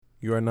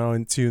You are now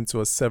in tune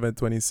to a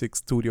 726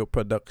 studio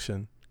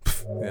production.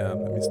 Yeah,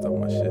 let me stop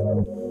my shit.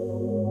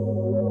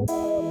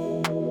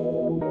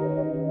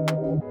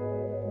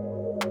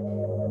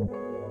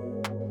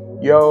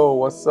 Yo,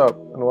 what's up?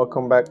 And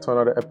welcome back to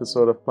another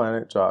episode of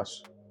Planet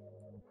Josh.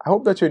 I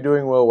hope that you're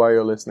doing well while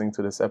you're listening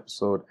to this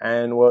episode.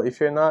 And well, if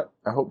you're not,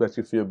 I hope that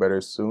you feel better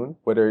soon.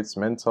 Whether it's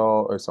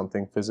mental or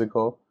something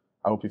physical,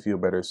 I hope you feel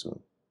better soon.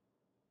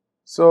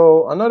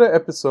 So, another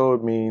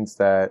episode means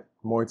that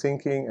more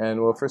thinking,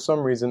 and well, for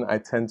some reason, I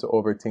tend to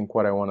overthink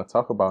what I want to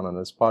talk about on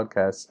this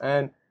podcast.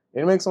 And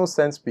it makes no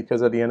sense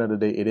because at the end of the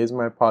day, it is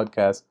my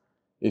podcast.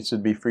 It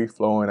should be free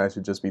flowing. I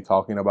should just be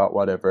talking about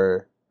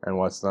whatever and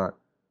what's not.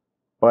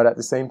 But at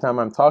the same time,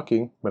 I'm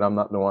talking, but I'm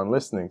not the one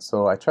listening.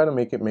 So I try to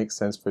make it make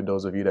sense for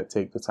those of you that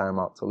take the time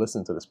out to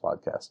listen to this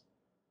podcast.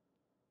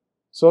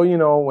 So,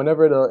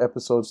 whenever the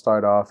episodes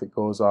start off, it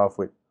goes off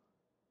with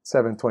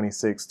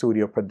 726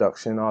 studio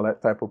production, all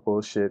that type of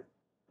bullshit.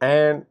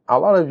 And a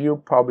lot of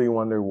you probably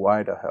wonder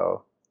why the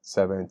hell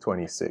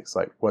 726?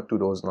 Like, what do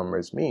those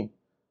numbers mean?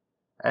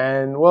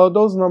 And well,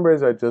 those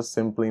numbers are just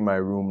simply my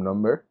room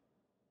number.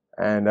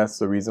 And that's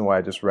the reason why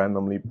I just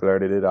randomly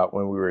blurted it out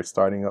when we were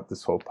starting up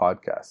this whole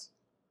podcast.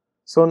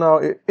 So now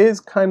it is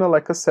kind of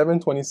like a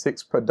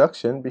 726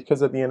 production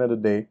because at the end of the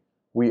day,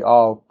 we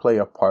all play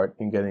a part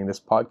in getting this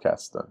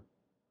podcast done.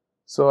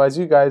 So as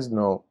you guys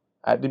know,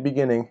 at the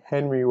beginning,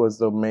 Henry was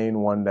the main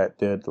one that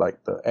did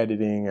like the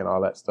editing and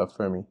all that stuff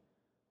for me.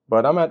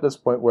 But I'm at this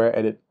point where I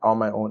edit all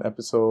my own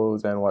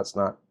episodes and what's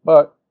not.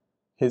 But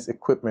his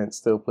equipment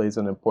still plays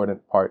an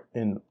important part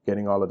in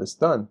getting all of this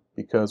done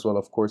because, well,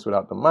 of course,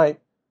 without the mic,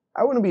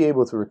 I wouldn't be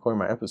able to record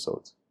my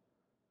episodes.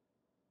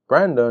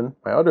 Brandon,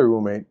 my other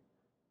roommate,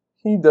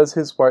 he does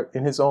his part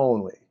in his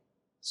own way.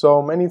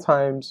 So many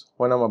times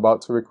when I'm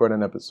about to record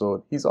an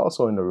episode, he's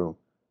also in the room.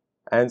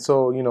 And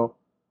so,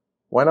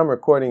 when I'm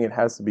recording, it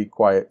has to be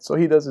quiet. So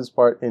he does his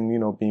part in,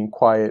 being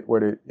quiet,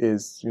 whether it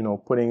is,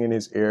 putting in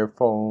his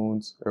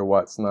earphones or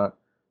what's not.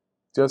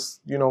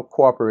 Just,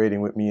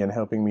 cooperating with me and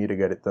helping me to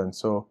get it done.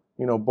 So,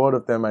 both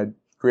of them, I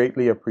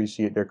greatly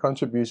appreciate their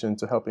contribution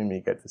to helping me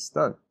get this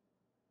done.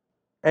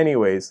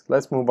 Anyways,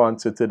 let's move on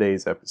to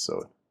today's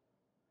episode.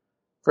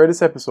 For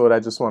this episode, I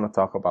just want to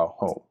talk about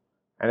home.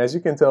 And as you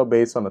can tell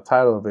based on the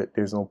title of it,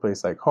 There's No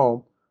Place Like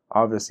Home.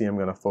 Obviously, I'm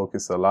going to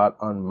focus a lot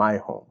on my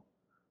home.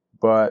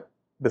 But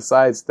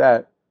besides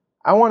that,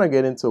 I want to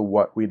get into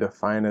what we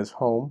define as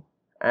home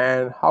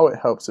and how it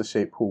helps to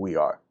shape who we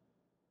are.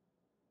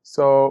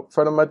 So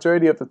for the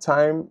majority of the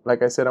time,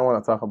 like I said, I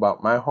want to talk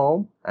about my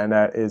home, and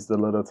that is the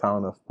little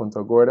town of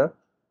Punta Gorda.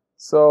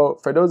 So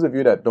for those of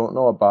you that don't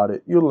know about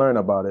it, you'll learn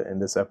about it in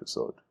this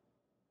episode.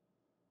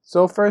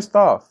 So first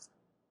off,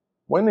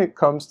 when it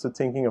comes to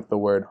thinking of the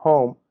word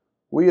home,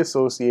 we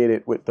associate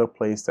it with the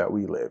place that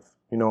we live.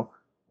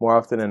 More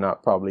often than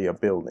not, probably a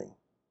building.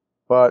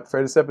 But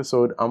for this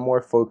episode, I'm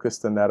more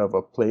focused on that of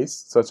a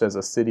place, such as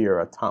a city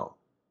or a town.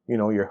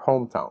 Your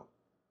hometown.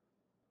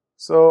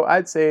 So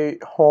I'd say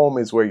home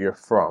is where you're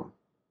from.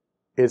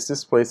 It's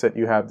this place that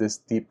you have this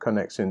deep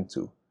connection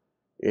to.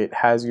 It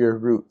has your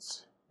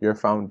roots, your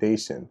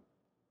foundation.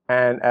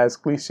 And as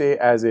cliche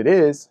as it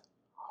is,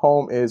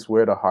 home is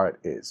where the heart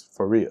is,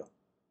 for real.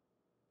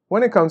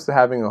 When it comes to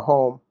having a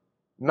home,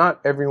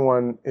 not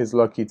everyone is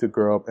lucky to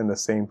grow up in the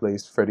same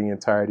place for the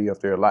entirety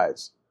of their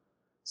lives.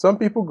 Some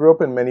people grow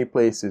up in many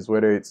places,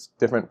 whether it's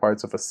different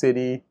parts of a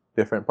city,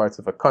 different parts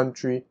of a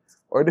country,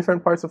 or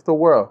different parts of the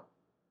world.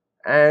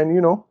 And,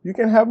 you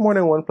can have more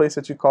than one place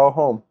that you call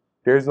home.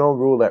 There's no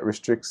rule that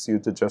restricts you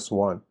to just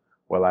one.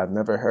 Well, I've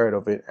never heard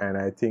of it, and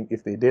I think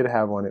if they did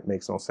have one, it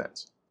makes no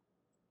sense.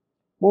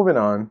 Moving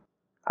on,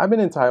 I've been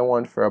in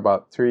Taiwan for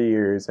about 3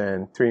 years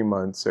and 3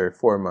 months or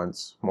 4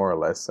 months, more or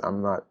less.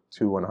 I'm not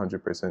too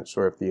 100%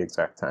 sure of the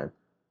exact time.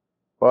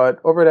 But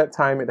over that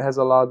time, it has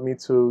allowed me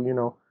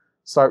to,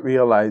 start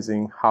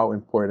realizing how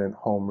important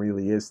home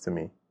really is to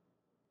me.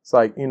 It's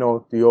like,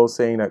 the old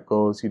saying that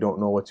goes, you don't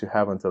know what you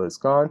have until it's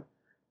gone.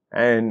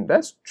 And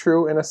that's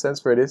true in a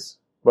sense for this,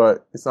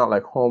 but it's not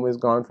like home is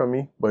gone from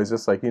me, but it's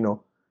just like,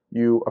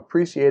 you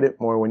appreciate it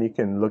more when you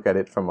can look at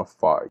it from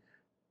afar.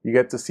 You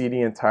get to see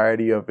the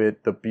entirety of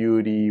it, the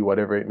beauty,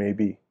 whatever it may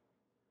be.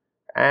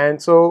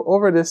 And so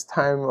over this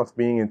time of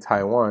being in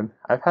Taiwan,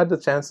 I've had the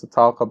chance to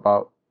talk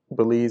about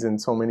Belize in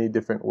so many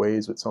different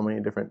ways with so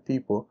many different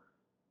people.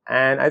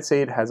 And I'd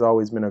say it has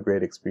always been a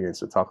great experience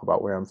to talk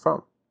about where I'm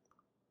from.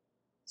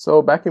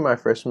 So back in my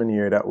freshman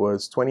year, that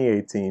was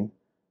 2018,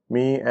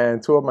 me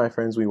and two of my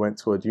friends, we went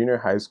to a junior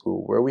high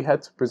school where we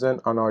had to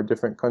present on our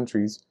different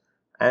countries.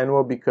 And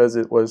well, because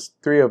it was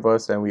 3 of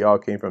us and we all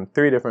came from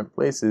 3 different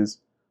places,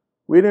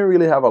 we didn't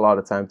really have a lot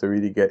of time to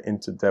really get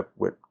into depth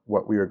with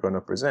what we were going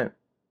to present.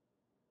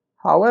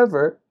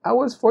 However, I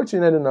was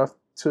fortunate enough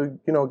to,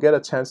 get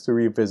a chance to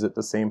revisit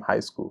the same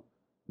high school.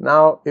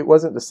 Now, it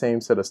wasn't the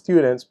same set of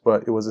students,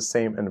 but it was the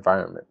same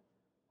environment.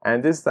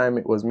 And this time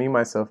it was me,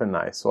 myself, and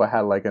I. So I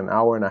had like an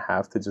hour and a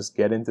half to just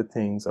get into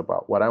things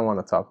about what I want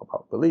to talk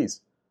about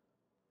Belize.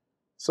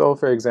 So,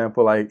 for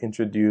example, I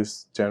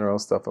introduced general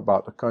stuff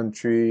about the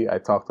country. I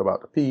talked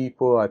about the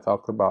people. I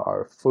talked about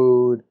our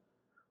food.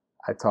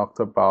 I talked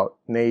about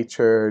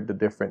nature, the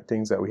different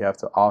things that we have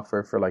to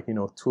offer for, like,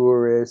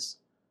 tourists.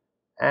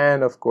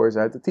 And of course,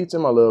 I had to teach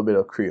them a little bit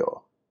of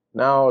Creole.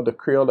 Now, the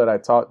Creole that I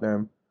taught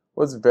them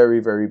was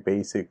very, very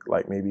basic,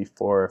 like maybe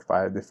 4 or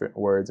 5 different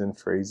words and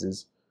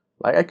phrases.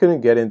 Like, I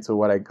couldn't get into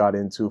what I got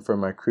into for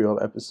my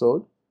Creole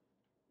episode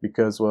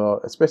because,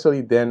 well,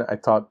 especially then, I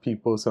taught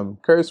people some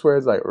curse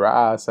words like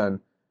ras and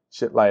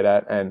shit like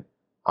that. And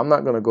I'm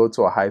not going to go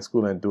to a high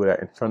school and do that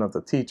in front of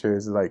the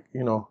teachers. Like,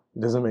 it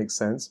doesn't make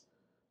sense.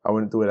 I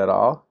wouldn't do it at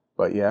all.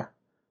 But yeah,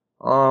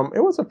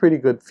 it was a pretty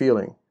good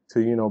feeling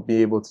to,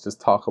 be able to just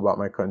talk about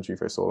my country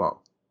for so long.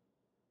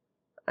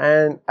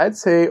 And I'd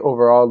say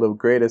overall, the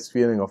greatest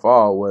feeling of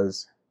all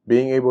was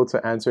being able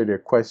to answer their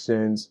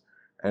questions.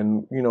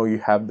 And,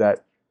 you have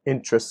that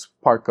interest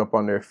spark up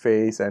on their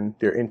face and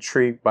they're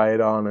intrigued by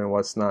it all and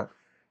what's not.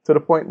 To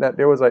the point that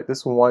there was like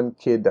this one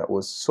kid that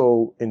was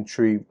so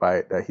intrigued by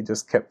it that he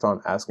just kept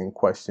on asking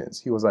questions.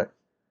 He was like,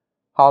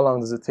 how long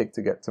does it take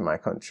to get to my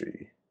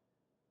country?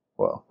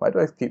 Well, why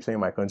do I keep saying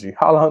my country?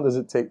 How long does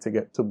it take to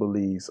get to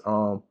Belize?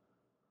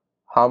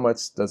 How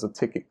much does a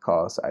ticket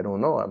cost? I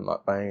don't know. I'm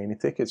not buying any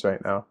tickets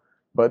right now.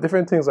 But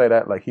different things like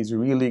that. Like, he's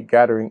really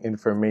gathering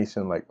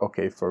information. Like,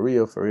 okay, for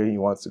real, he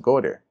wants to go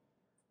there.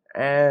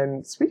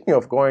 And speaking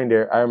of going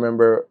there, I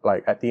remember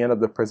like at the end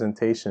of the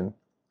presentation,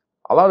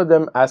 a lot of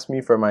them asked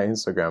me for my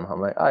Instagram. I'm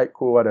like, all right,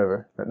 cool,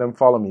 whatever. Let them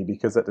follow me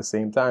because at the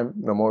same time,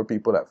 the more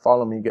people that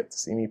follow me get to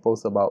see me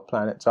post about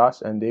Planet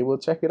Josh and they will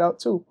check it out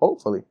too,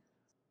 hopefully.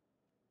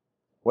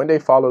 When they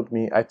followed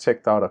me, I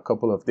checked out a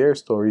couple of their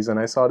stories and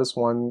I saw this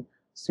one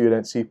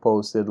student, she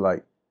posted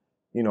like,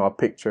 a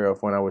picture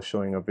of when I was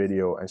showing a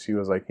video and she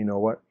was like, you know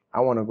what?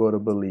 I want to go to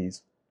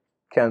Belize.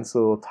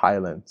 Cancel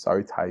Thailand.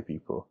 Sorry, Thai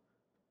people.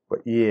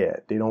 But yeah,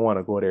 they don't want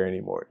to go there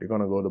anymore. They're going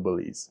to go to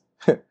Belize.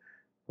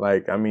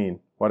 Like, I mean,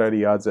 what are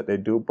the odds that they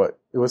do? But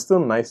it was still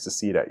nice to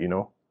see that,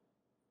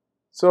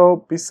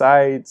 So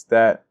besides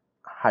that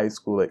high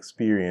school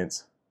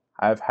experience,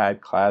 I've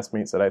had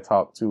classmates that I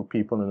talked to,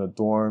 people in the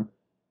dorm,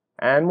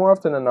 and more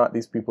often than not,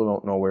 these people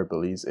don't know where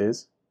Belize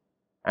is.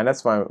 And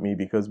that's fine with me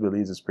because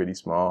Belize is pretty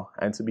small.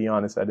 And to be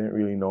honest, I didn't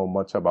really know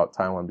much about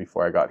Taiwan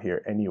before I got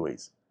here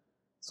anyways.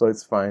 So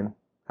it's fine.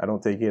 I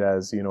don't take it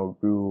as,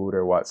 rude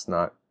or what's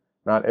not.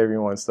 Not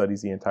everyone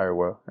studies the entire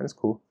world, and it's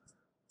cool.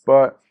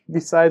 But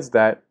besides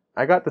that,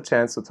 I got the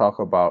chance to talk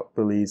about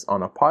Belize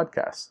on a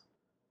podcast.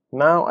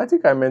 Now, I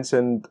think I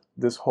mentioned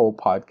this whole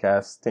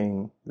podcast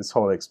thing, this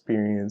whole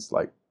experience,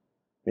 like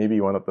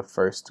maybe one of the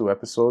first 2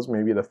 episodes,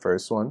 maybe the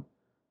first one.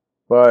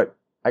 But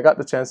I got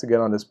the chance to get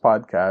on this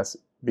podcast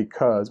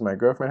because my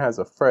girlfriend has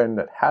a friend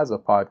that has a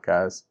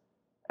podcast.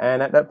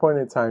 And at that point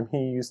in time, he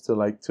used to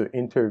like to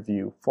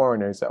interview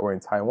foreigners that were in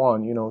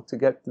Taiwan, to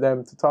get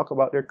them to talk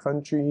about their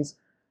countries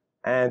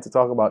and to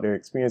talk about their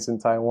experience in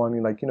Taiwan,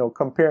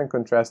 compare and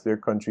contrast their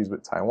countries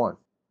with Taiwan.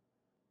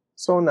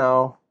 So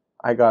now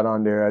I got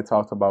on there, I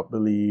talked about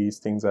Belize,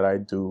 things that I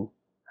do.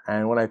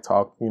 And when I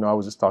talked, I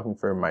was just talking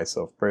for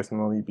myself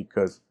personally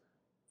because,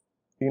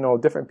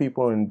 different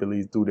people in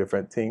Belize do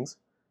different things.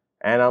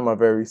 And I'm a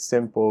very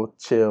simple,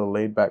 chill,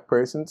 laid back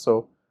person.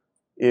 So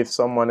if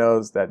someone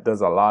else that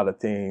does a lot of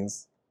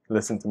things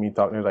listen to me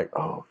talking, they're like,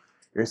 oh,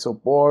 you're so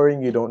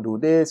boring, you don't do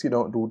this, you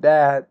don't do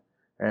that.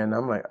 And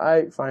I'm like, all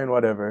right, fine,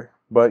 whatever.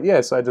 But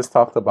yeah, so I just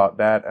talked about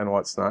that and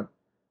what's not.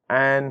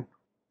 And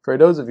for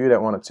those of you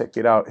that want to check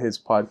it out, his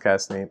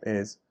podcast name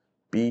is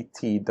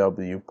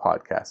BTW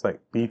Podcast.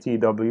 Like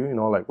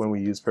BTW, like when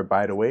we use for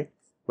by the way.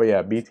 But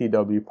yeah,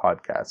 BTW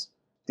Podcast.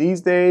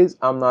 These days,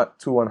 I'm not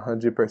too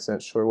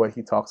 100% sure what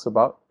he talks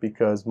about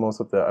because most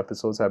of the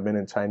episodes have been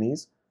in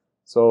Chinese.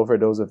 So for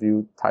those of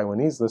you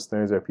Taiwanese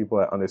listeners or people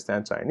that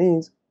understand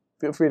Chinese,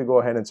 feel free to go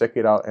ahead and check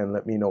it out and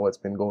let me know what's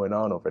been going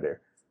on over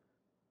there.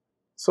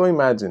 So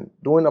imagine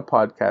doing a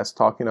podcast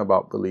talking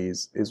about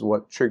Belize is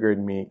what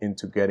triggered me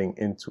into getting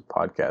into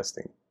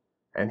podcasting.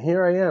 And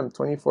here I am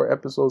 24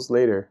 episodes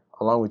later,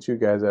 along with you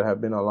guys that have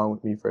been along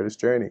with me for this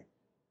journey.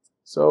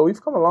 So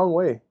we've come a long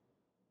way.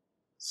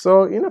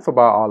 So enough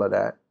about all of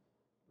that.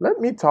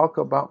 Let me talk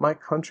about my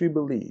country,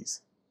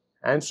 Belize.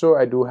 And sure,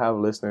 I do have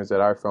listeners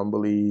that are from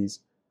Belize,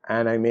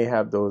 and I may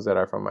have those that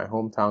are from my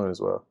hometown as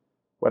well.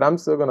 But I'm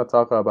still going to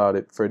talk about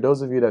it for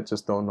those of you that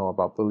just don't know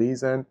about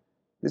Belize, and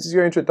this is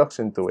your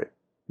introduction to it.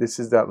 This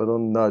is that little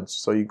nudge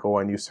so you go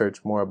and you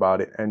search more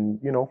about it and,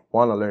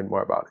 want to learn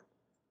more about it.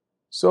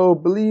 So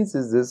Belize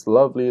is this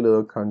lovely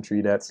little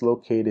country that's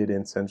located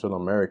in Central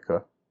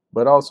America,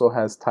 but also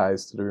has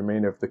ties to the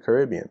remainder of the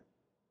Caribbean.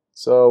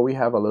 So we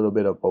have a little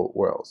bit of both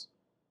worlds.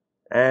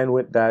 And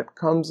with that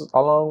comes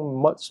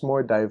along much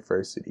more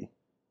diversity.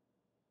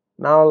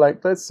 Now,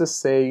 let's just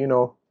say,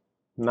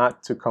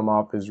 not to come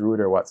off as rude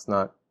or what's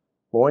not,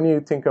 but when you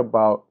think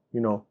about,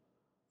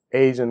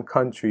 Asian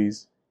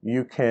countries,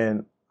 you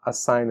can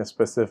assign a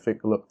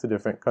specific look to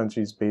different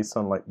countries based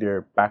on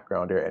their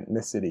background, their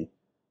ethnicity.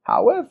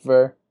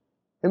 However,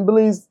 in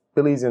Belize,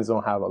 Belizeans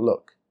don't have a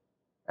look.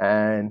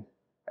 And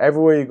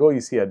Everywhere you go,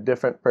 you see a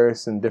different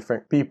person,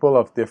 different people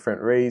of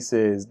different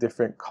races,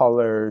 different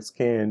color,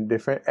 skin,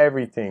 different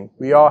everything.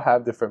 We all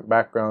have different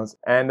backgrounds,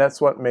 and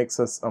that's what makes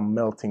us a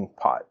melting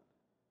pot.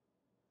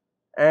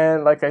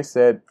 And like I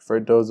said, for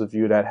those of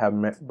you that have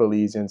met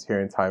Belizeans here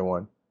in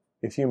Taiwan,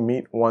 if you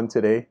meet one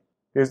today,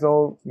 there's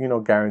no,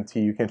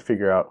 guarantee you can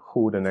figure out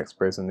who the next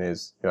person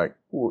is. Like,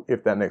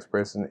 if that next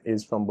person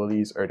is from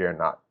Belize or they're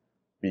not.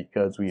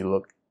 Because we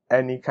look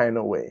any kind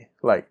of way.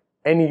 Like,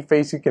 any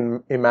face you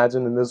can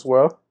imagine in this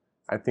world,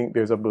 I think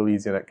there's a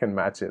Belizean that can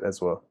match it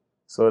as well.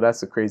 So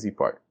that's the crazy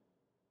part.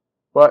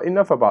 But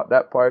enough about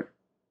that part.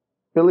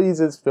 Belize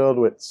is filled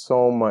with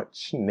so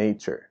much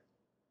nature.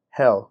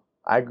 Hell,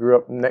 I grew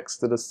up next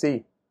to the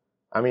sea.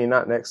 I mean,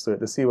 not next to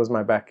it. The sea was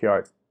my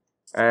backyard.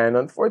 And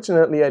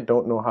unfortunately, I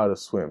don't know how to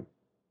swim.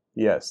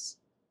 Yes,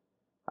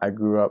 I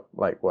grew up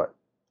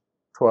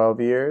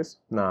 12 years?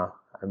 Nah,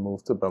 I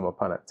moved to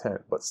Belmopan at 10,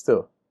 but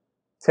still.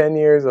 10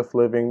 years of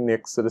living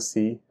next to the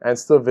sea and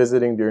still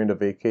visiting during the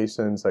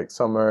vacations like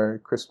summer,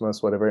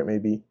 Christmas, whatever it may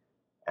be,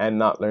 and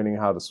not learning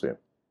how to swim.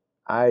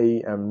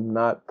 I am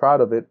not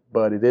proud of it,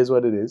 but it is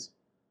what it is.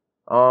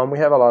 We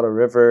have a lot of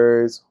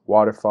rivers,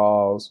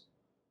 waterfalls,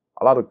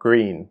 a lot of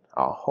green,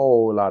 a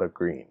whole lot of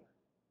green.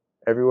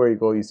 Everywhere you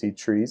go, you see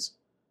trees,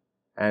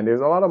 and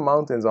there's a lot of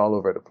mountains all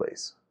over the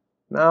place.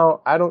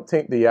 Now, I don't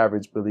think the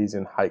average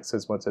Belizean hikes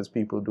as much as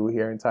people do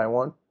here in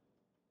Taiwan,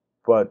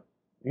 but,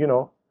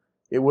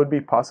 it would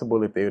be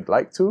possible if they would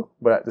like to,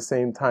 but at the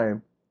same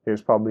time,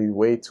 there's probably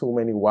way too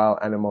many wild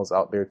animals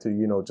out there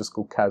to, just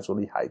go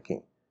casually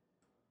hiking.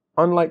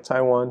 Unlike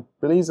Taiwan,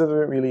 Belize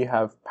doesn't really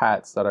have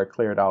paths that are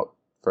cleared out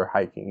for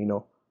hiking,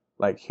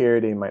 Like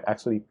here, they might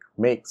actually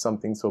make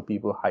something so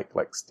people hike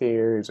like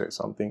stairs or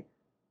something.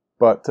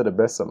 But to the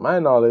best of my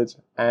knowledge,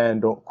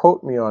 and don't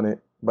quote me on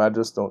it, but I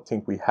just don't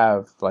think we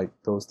have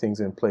those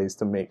things in place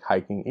to make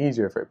hiking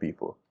easier for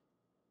people.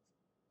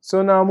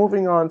 So now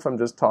moving on from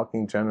just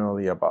talking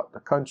generally about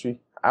the country,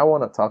 I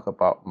want to talk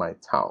about my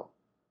town,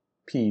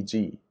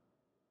 PG,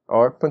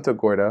 or Punta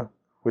Gorda,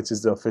 which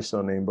is the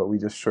official name, but we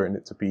just shorten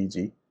it to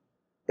PG.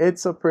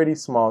 It's a pretty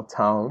small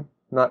town,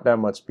 not that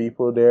much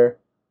people there,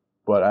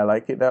 but I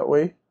like it that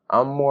way.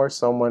 I'm more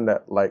someone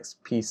that likes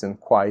peace and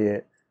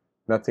quiet,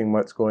 nothing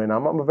much going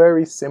on. I'm a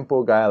very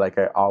simple guy, like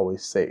I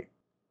always say.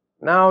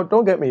 Now,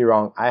 don't get me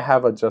wrong, I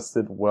have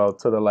adjusted well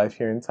to the life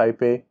here in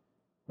Taipei,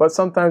 but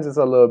sometimes it's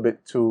a little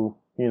bit too,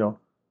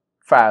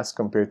 fast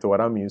compared to what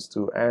I'm used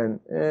to, and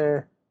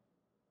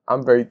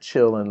I'm very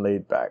chill and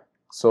laid back.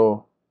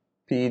 So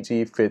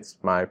PG fits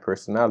my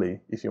personality,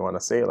 if you want to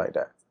say it like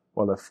that.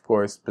 Well, of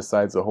course,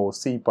 besides the whole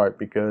C part,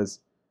 because,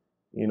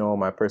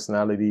 my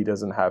personality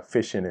doesn't have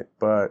fish in it,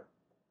 but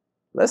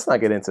let's not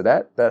get into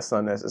that. That's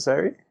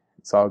unnecessary.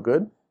 It's all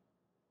good.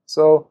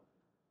 So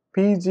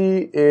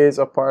PG is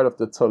a part of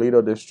the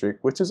Toledo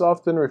district, which is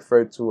often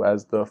referred to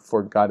as the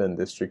Forgotten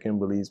district in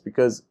Belize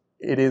because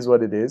it is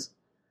what it is.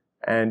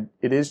 And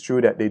it is true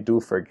that they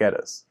do forget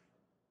us.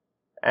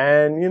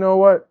 And you know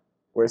what?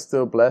 We're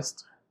still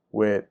blessed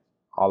with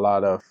a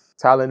lot of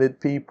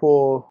talented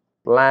people,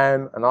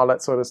 land, and all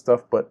that sort of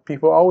stuff. But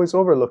people always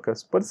overlook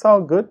us. But it's all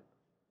good.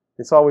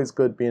 It's always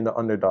good being the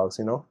underdogs,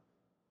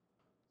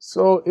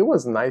 So it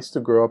was nice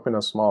to grow up in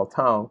a small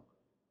town.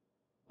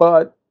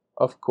 But,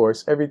 of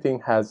course,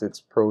 everything has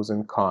its pros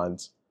and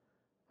cons.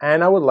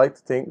 And I would like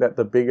to think that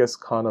the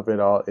biggest con of it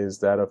all is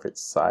that of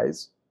its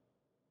size.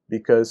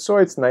 Because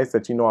sure, it's nice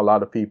that you know a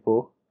lot of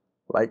people.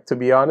 Like, to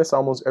be honest,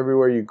 almost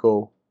everywhere you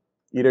go,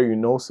 either you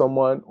know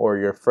someone or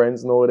your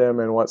friends know them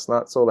and what's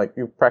not. So,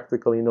 you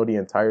practically know the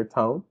entire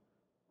town.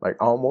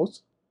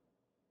 Almost.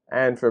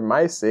 And for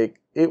my sake,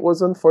 it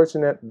was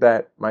unfortunate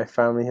that my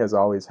family has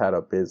always had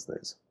a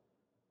business.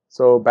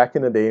 So back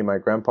in the day, my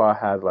grandpa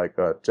had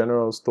a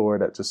general store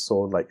that just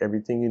sold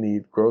everything you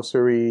need,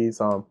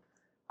 groceries. I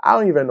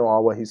don't even know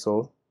all what he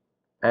sold.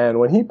 And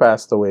when he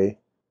passed away,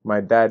 my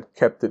dad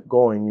kept it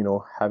going,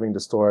 having the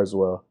store as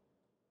well.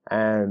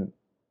 And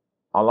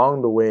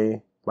along the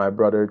way, my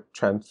brother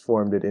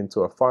transformed it into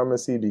a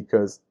pharmacy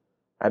because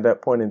at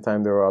that point in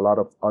time, there were a lot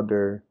of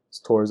other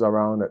stores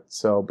around that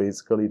sell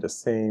basically the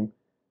same.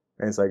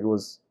 And it's it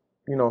was,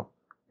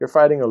 you're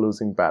fighting a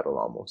losing battle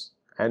almost.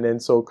 And then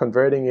so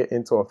converting it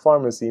into a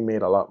pharmacy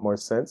made a lot more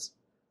sense.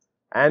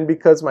 And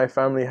because my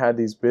family had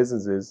these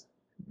businesses,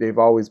 they've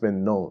always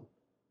been known.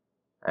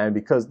 And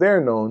because they're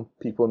known,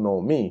 people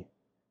know me.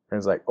 And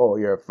it's oh,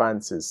 you're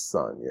Vance's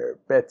son, you're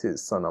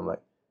Betty's son. I'm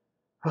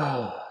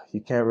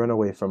you can't run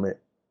away from it.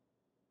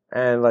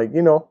 And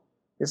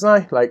it's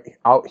not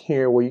out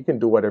here where you can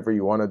do whatever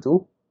you want to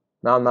do.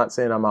 Now, I'm not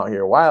saying I'm out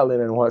here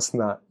wilding and what's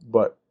not,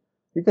 but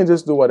you can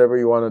just do whatever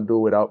you want to do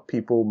without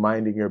people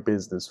minding your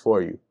business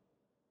for you.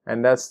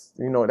 And that's,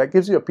 that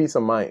gives you a peace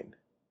of mind.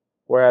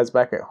 Whereas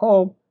back at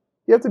home,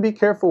 you have to be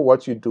careful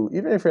what you do.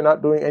 Even if you're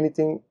not doing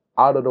anything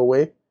out of the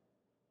way,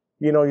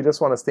 you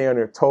just want to stay on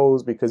your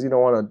toes because you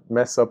don't want to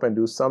mess up and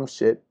do some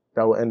shit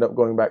that will end up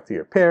going back to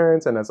your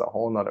parents. And that's a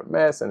whole nother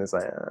mess. And it's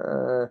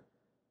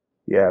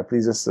yeah,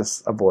 please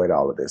just avoid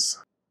all of this.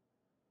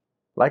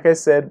 Like I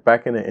said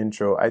back in the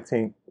intro, I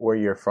think where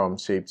you're from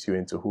shapes you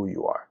into who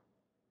you are.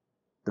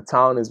 The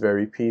town is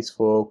very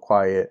peaceful,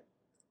 quiet,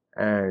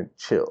 and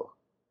chill.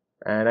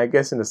 And I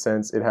guess in a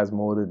sense, it has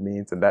molded me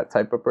into that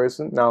type of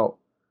person. Now,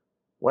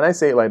 when I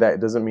say it like that, it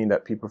doesn't mean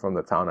that people from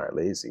the town are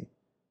lazy.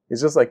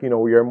 It's just like,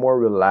 you're more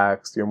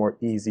relaxed, you're more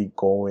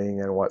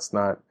easygoing and what's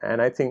not.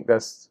 And I think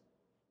that's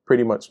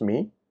pretty much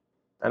me.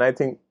 And I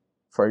think,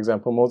 for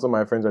example, most of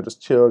my friends are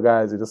just chill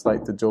guys. They just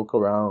like to joke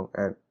around.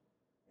 And,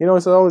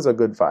 it's always a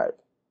good vibe.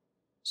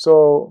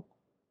 So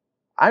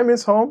I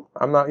miss home.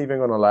 I'm not even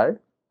going to lie.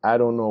 I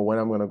don't know when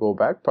I'm going to go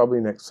back. Probably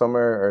next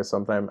summer or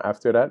sometime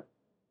after that.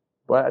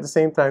 But at the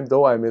same time,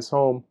 though I miss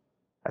home,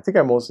 I think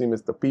I mostly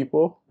miss the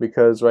people,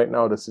 because right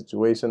now the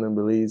situation in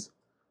Belize,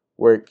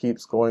 where it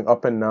keeps going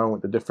up and down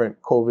with the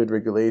different COVID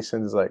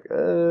regulations, is like,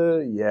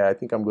 yeah, I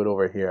think I'm good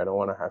over here. I don't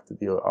want to have to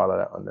deal with all of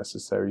that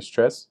unnecessary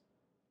stress.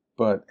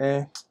 But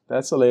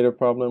that's a later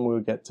problem. We'll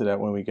get to that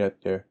when we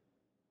get there.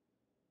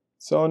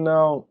 So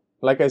now,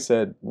 like I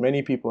said,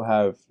 many people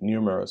have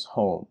numerous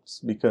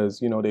homes because,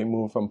 they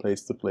move from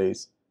place to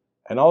place.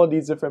 And all of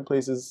these different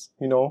places,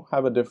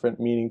 have a different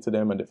meaning to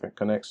them, a different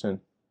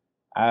connection.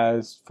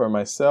 As for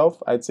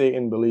myself, I'd say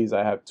in Belize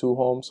I have two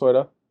homes, sort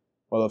of.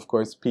 Well, of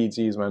course,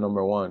 PG is my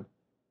number one.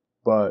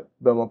 But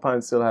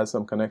Belmopan still has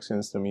some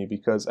connections to me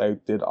because I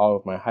did all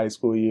of my high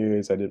school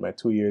years. I did my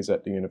 2 years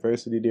at the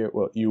university there,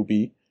 well,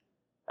 UB.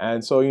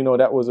 And so,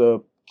 that was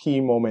a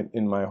key moment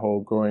in my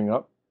whole growing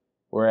up.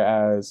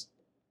 Whereas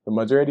the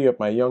majority of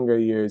my younger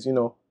years,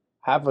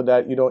 half of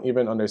that, you don't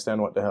even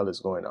understand what the hell is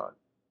going on.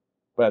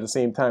 But at the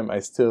same time, I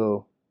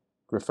still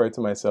refer to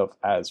myself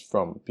as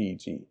from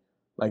PG.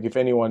 Like if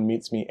anyone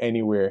meets me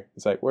anywhere,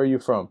 it's like, where are you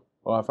from?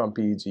 Oh, I'm from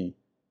PG.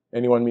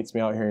 Anyone meets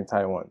me out here in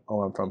Taiwan?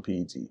 Oh, I'm from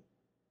PG.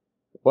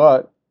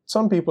 But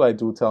some people I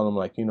do tell them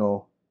like,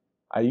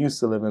 I used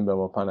to live in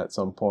Belmopan at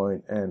some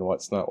point and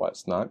what's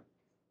not.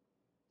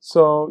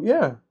 So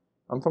yeah,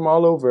 I'm from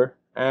all over.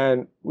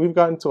 And we've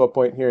gotten to a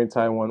point here in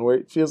Taiwan where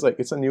it feels like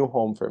it's a new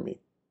home for me.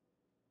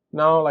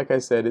 Now, like I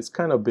said, it's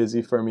kind of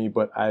busy for me,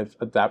 but I've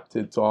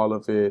adapted to all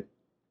of it.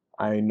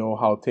 I know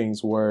how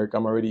things work.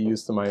 I'm already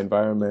used to my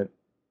environment.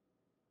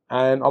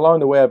 And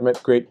along the way, I've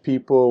met great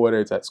people, whether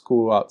it's at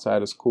school,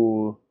 outside of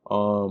school.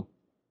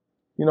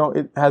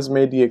 It has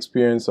made the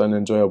experience an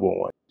enjoyable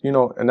one.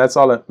 And that's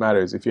all that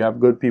matters. If you have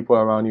good people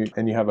around you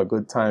and you have a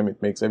good time,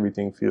 it makes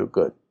everything feel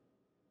good.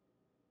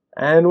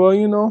 And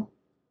well,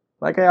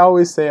 like I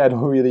always say, I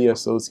don't really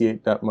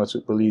associate that much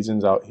with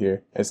Belizeans out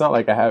here. It's not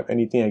like I have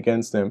anything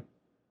against them.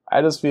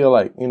 I just feel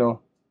like,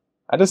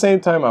 at the same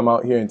time I'm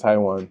out here in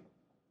Taiwan,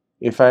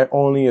 if I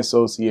only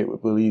associate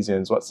with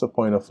Belizeans, what's the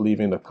point of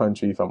leaving the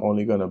country if I'm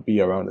only going to be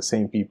around the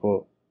same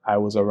people I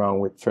was around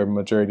with for the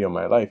majority of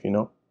my life,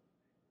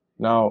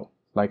 Now,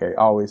 like I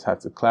always have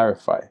to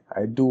clarify,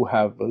 I do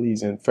have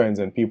Belizean friends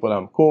and people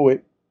I'm cool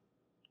with,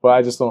 but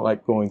I just don't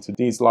like going to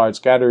these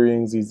large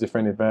gatherings, these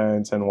different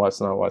events and what's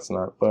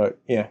not. But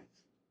yeah.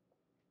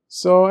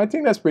 So I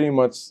think that's pretty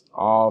much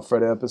all for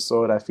the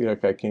episode. I feel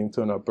like I came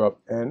to an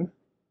abrupt end.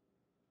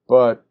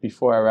 But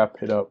before I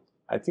wrap it up,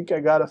 I think I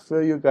gotta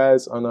fill you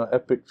guys on an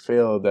epic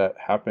fail that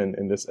happened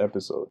in this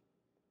episode.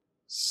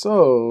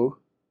 So,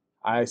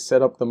 I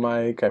set up the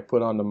mic, I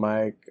put on the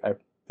mic, I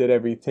did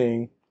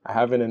everything. I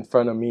have it in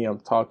front of me, I'm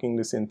talking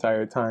this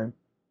entire time.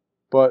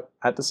 But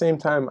at the same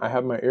time, I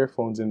have my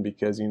earphones in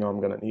because, I'm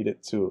gonna need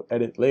it to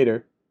edit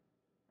later.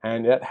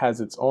 And that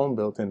has its own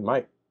built-in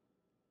mic.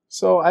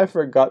 So I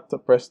forgot to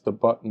press the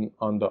button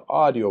on the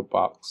audio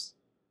box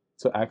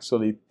to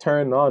actually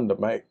turn on the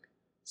mic.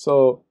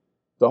 So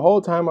the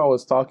whole time I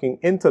was talking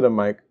into the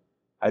mic,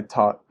 I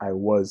thought I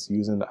was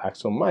using the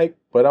actual mic,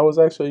 but I was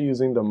actually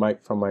using the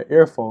mic from my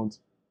earphones.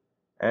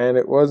 And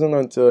it wasn't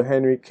until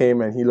Henry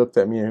came and he looked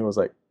at me and he was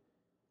like,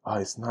 oh,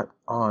 it's not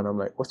on. I'm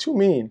like, what you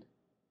mean?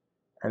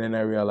 And then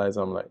I realized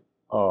I'm like,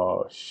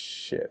 oh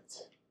shit,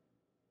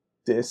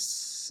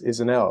 this is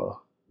an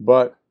L.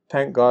 But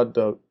thank God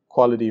the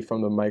quality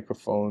from the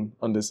microphone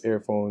on this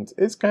earphones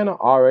is kind of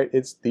alright.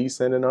 It's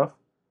decent enough.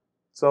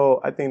 So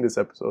I think this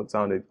episode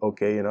sounded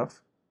okay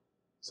enough.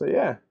 So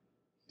yeah,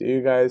 there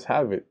you guys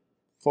have it.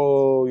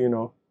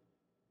 Full,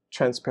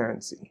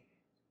 transparency.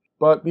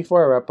 But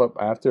before I wrap up,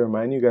 I have to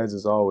remind you guys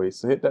as always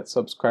to hit that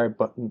subscribe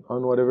button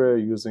on whatever you're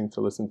using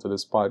to listen to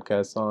this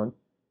podcast on.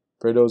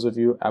 For those of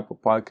you Apple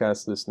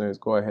Podcast listeners,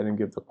 go ahead and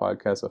give the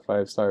podcast a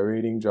 5-star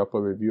rating. Drop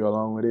a review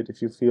along with it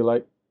if you feel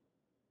like.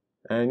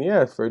 And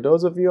yeah, for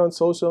those of you on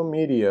social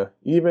media,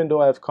 even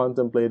though I've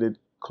contemplated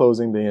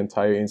closing the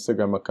entire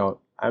Instagram account,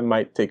 I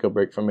might take a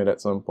break from it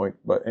at some point.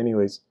 But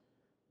anyways,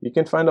 you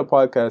can find the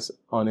podcast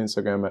on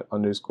Instagram at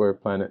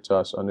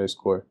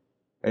 _planetjosh_.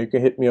 And you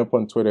can hit me up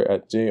on Twitter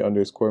at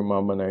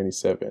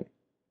J_Mama97.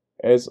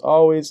 As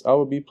always, I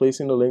will be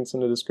placing the links in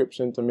the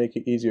description to make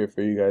it easier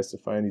for you guys to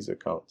find these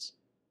accounts.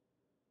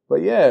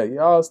 But yeah,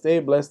 y'all stay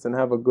blessed and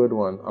have a good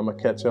one. I'm going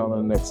to catch y'all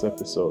on the next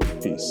episode.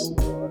 Peace.